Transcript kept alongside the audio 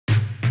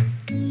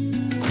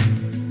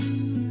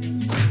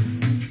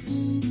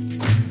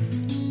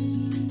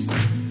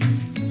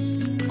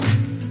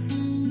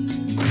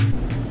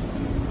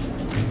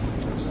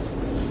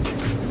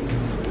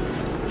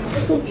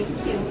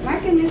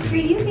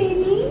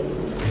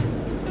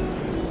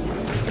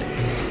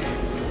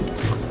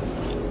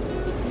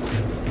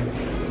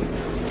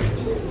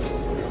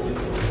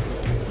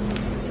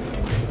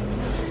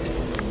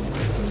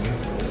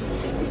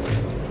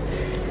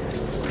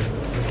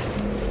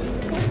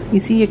You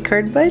see your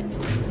card, bud?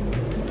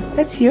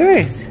 That's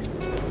yours.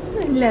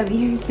 I love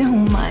you so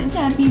much.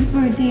 Happy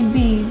birthday,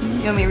 baby.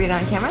 You want me to read it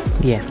on camera?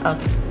 Yeah.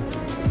 Okay.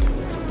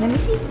 Let me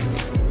see.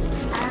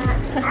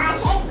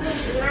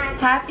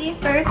 Happy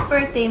first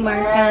birthday,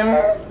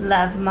 Markham.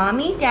 Love,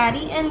 Mommy,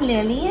 Daddy, and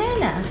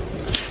Liliana.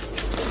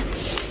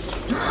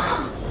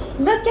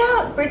 Look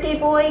out, birthday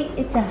boy.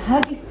 It's a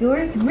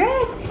Huggosaurus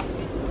Rex.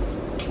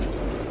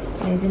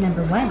 That is a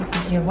number 1,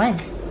 because you're 1.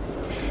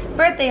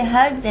 Birthday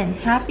hugs and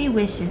happy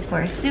wishes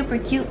for a super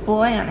cute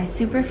boy on a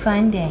super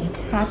fun day.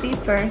 Happy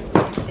first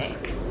birthday.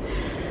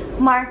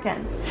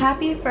 Markham,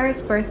 happy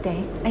first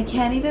birthday. I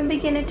can't even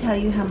begin to tell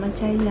you how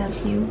much I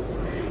love you.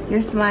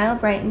 Your smile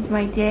brightens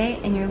my day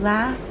and your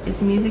laugh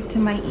is music to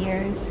my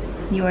ears.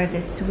 You are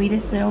the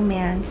sweetest little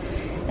man,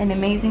 an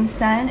amazing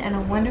son, and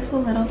a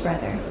wonderful little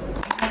brother.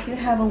 I hope you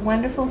have a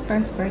wonderful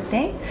first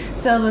birthday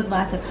filled with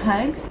lots of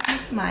hugs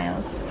and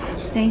smiles.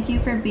 Thank you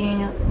for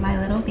being my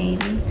little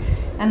baby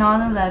and all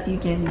the love you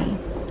give me.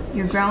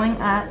 You're growing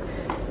up,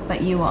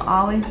 but you will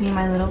always be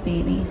my little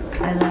baby.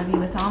 I love you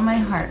with all my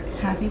heart.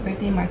 Happy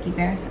birthday, Marky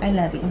Bear. I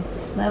love you.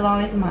 Love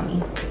always,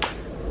 Mommy.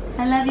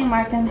 I love you,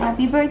 Markham.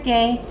 Happy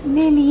birthday,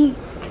 Lily.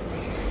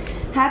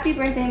 Happy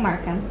birthday,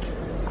 Markham.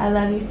 I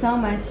love you so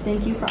much.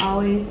 Thank you for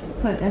always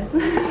putting us.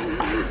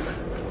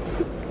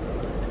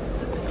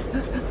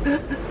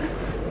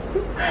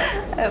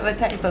 I have a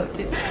typo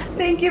too.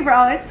 Thank you for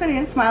always putting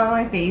a smile on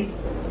my face.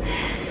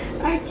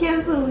 I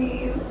can't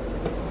believe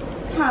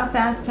how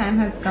fast time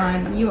has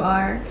gone. You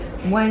are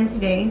 1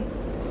 today.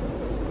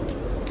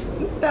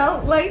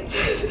 Felt like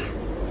just,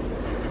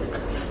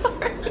 I'm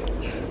sorry.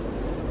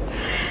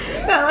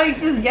 Felt like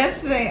just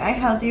yesterday I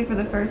held you for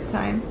the first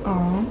time.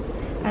 Aw.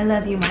 I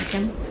love you,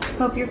 Markham.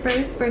 Hope your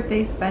first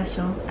birthday's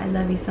special. I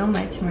love you so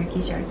much,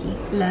 Marky Sharky.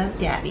 Love,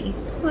 Daddy.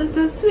 Was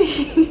so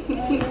sweet.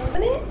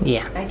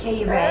 Yeah. Okay,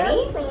 you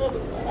ready?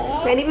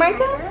 Ready,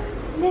 Markham?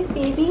 Look,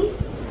 baby.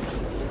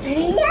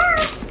 Ready?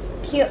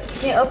 Can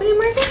you open it,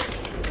 Markham?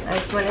 I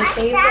just want to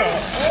save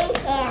this.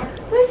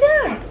 What's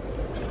that?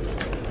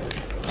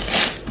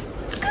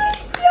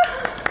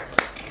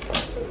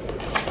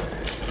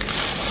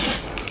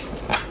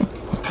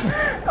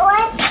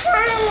 What's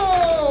coming?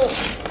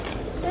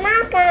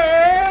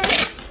 Markham.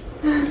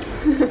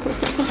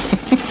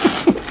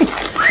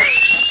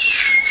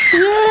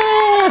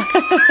 Yeah.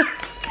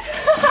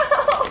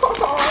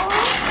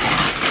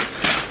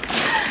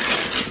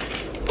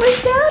 What's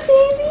that,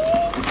 baby?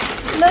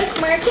 Look,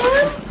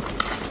 Markham.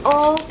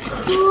 Oh,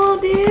 cool,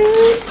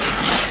 dude.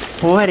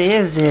 What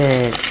is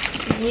it?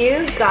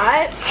 You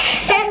got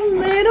a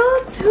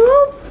little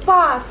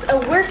toolbox, a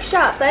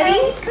workshop,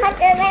 buddy.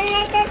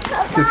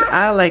 Because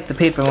I like the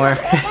paper more.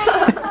 Yeah,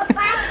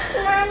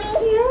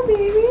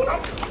 baby.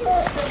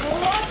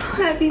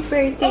 Happy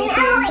birthday, baby.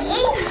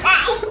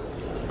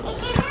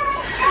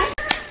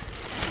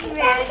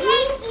 Ready?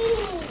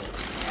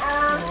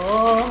 Oh,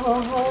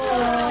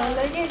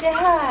 look at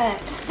that.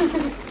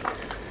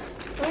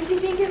 What do you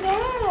think of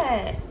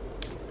that?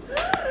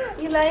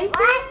 You like it?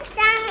 What's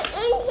some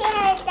in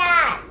here,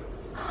 Dad?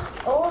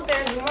 Oh,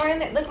 there's more in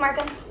there. Look,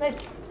 Markham. Look.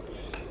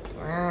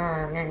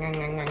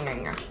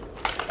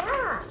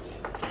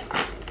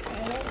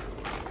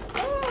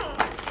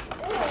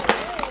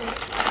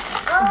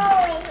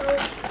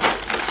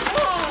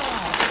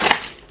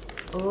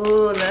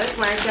 Oh, look,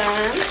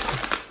 Markham.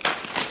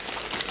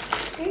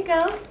 Here you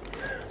go.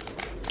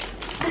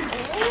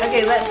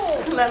 Okay,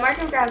 let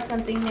Markham grab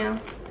something now.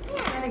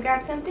 You wanna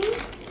grab something?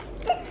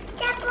 The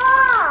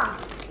ball.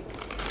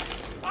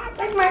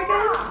 Look,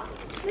 Markham.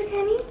 Look,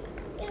 honey.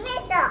 The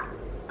whistle.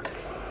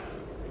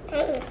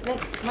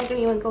 Look, Markham,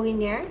 you wanna go in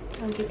there?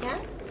 Wanna get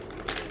that?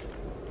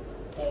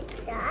 The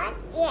dog,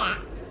 yeah.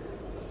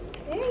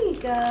 There you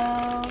go.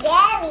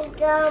 There we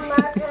go,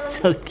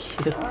 Markham. So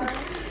cute.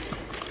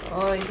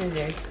 Oh, you said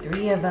there's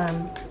 3 of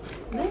them.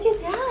 Look at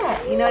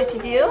that. You know what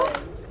you do?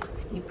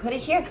 You put it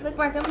here. Look,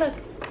 Markham, look.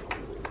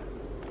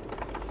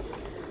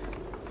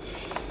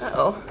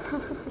 Uh-oh.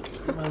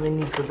 Mommy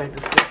needs to go back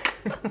to school.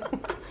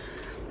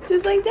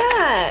 Just like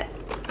that.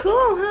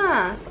 Cool,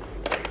 huh?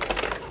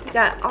 You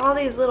got all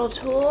these little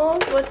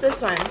tools. What's this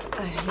one?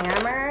 A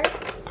hammer.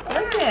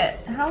 Look at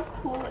it. How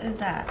cool is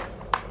that?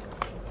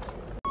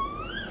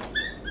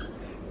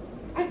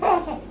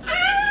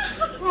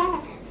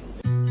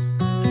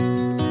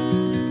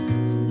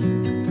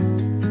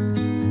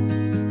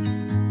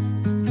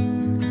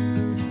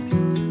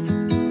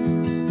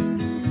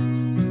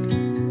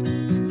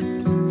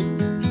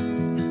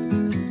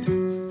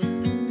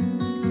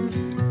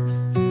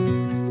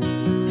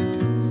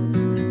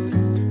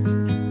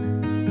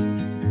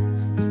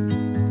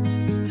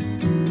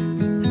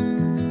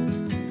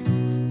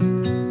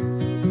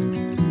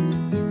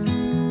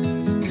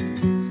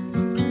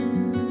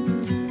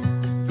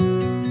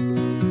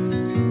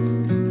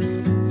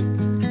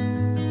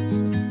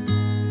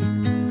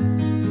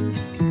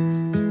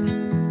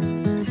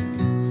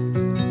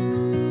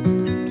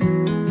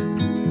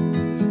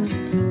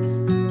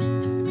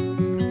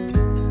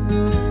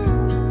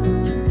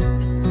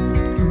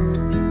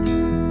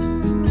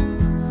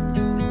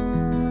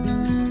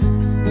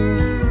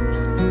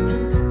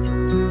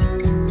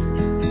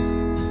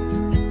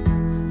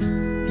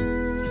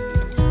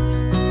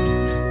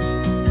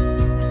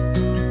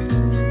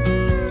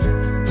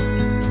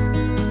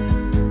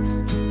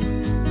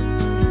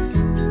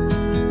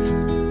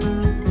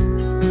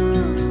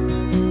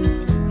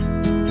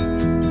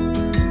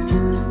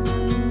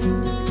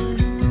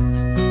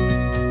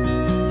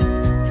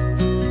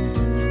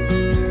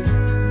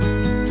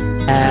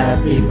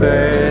 Happy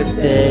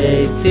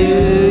birthday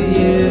to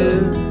you.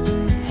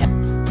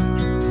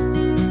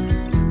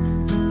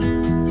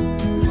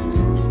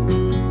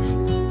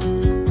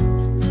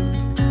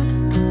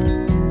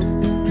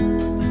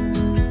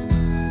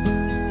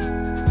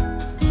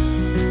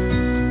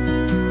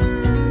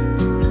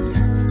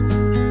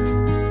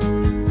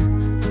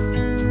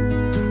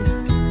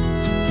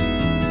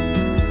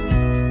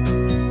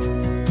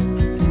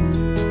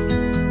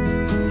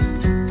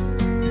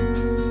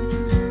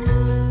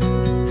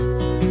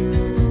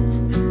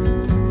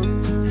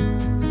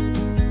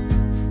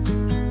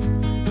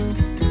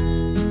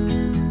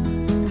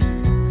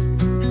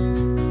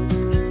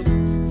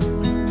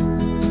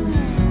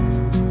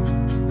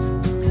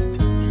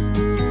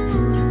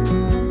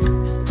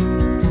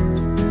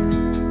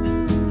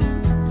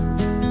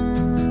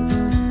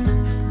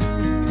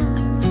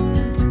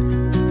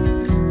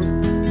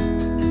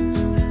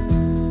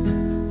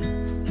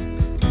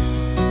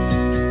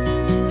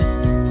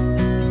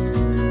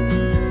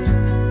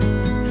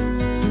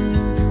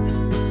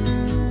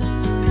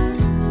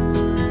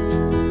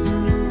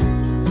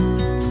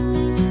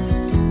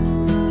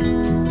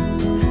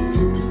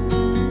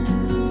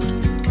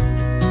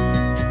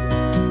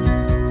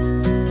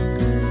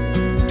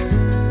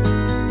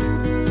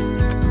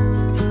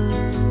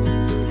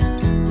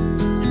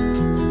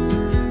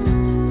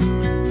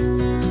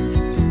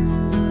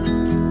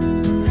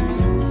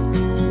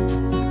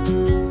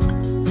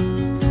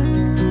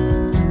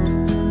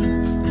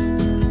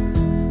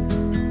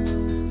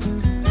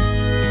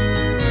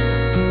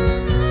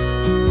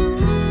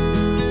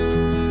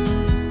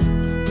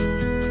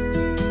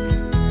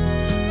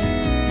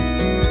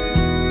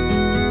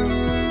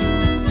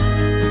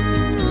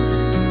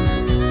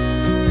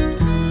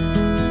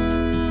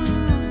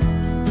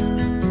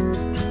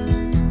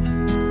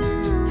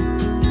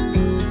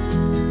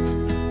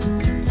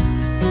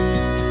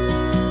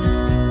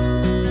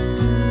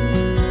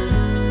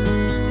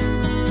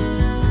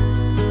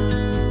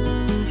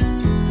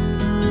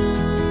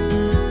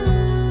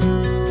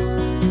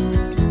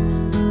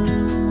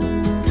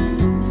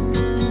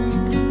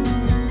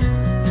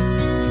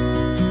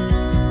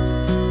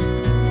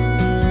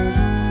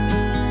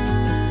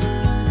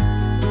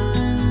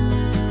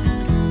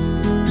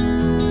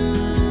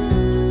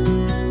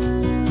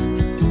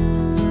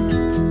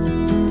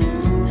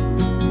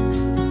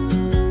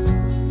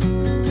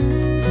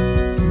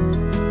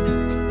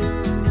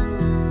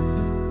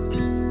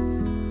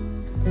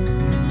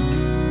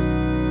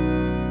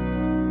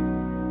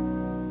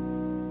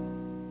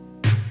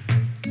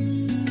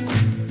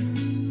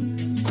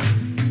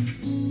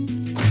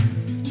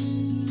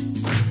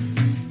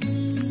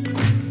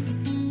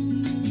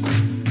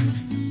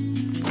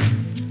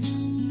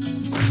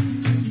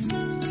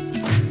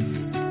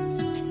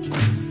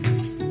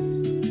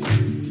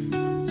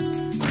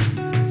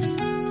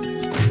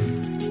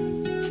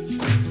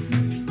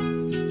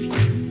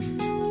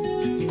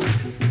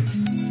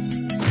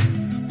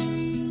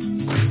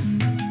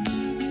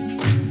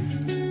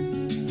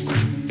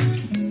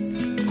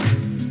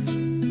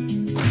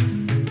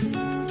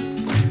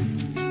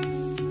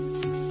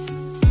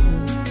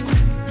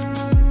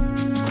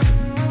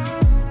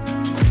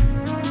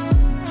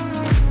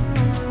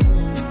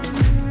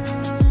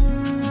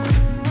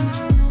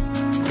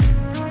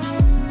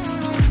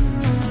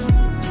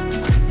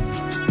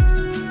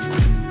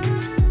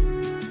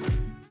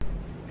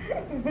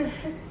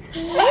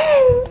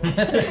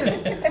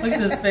 Look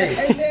at his face.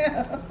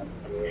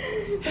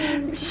 I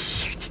know.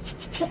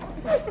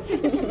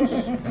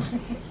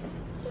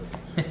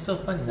 It's so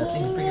funny. That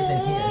thing's bigger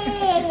than he is.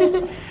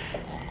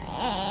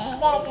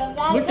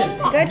 Look at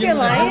Got your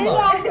lion?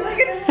 Look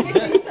at his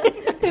face.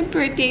 Happy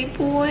birthday,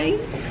 boy.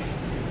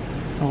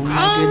 Oh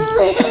my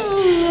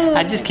goodness.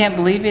 I just can't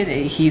believe it.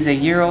 He's a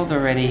year old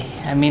already.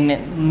 I mean,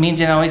 me and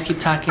Jen always keep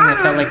talking. It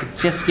felt like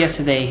just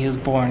yesterday he was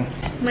born.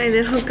 My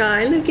little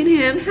guy, look at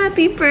him.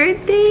 Happy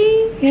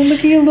birthday. Yeah, look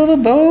at your little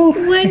bow.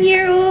 1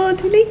 year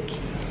old. Look.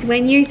 He's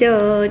 1 year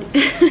old.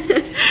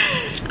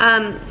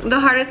 The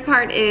hardest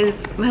part is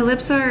my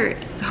lips are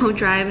so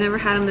dry. I've never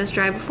had them this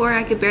dry before.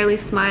 I could barely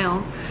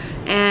smile.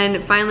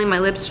 And finally my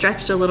lips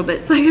stretched a little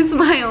bit so I could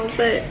smile.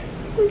 But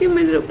look at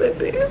my little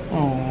baby.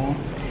 Aww.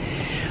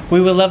 We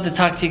would love to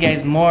talk to you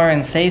guys more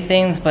and say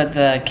things, but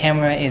the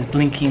camera is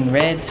blinking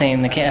red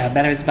saying the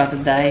battery's about to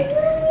die.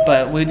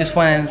 But we just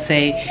wanted to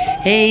say,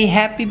 hey,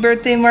 happy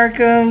birthday,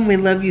 Markham. We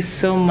love you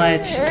so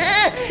much.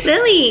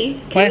 Lily,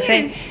 Want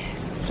to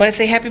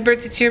say happy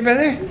birthday to your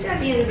brother?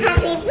 Happy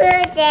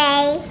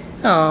birthday.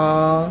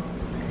 Aww.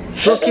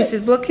 Blow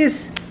kisses, blow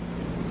kiss.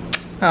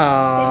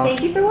 Aww.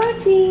 Thank you for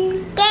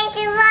watching.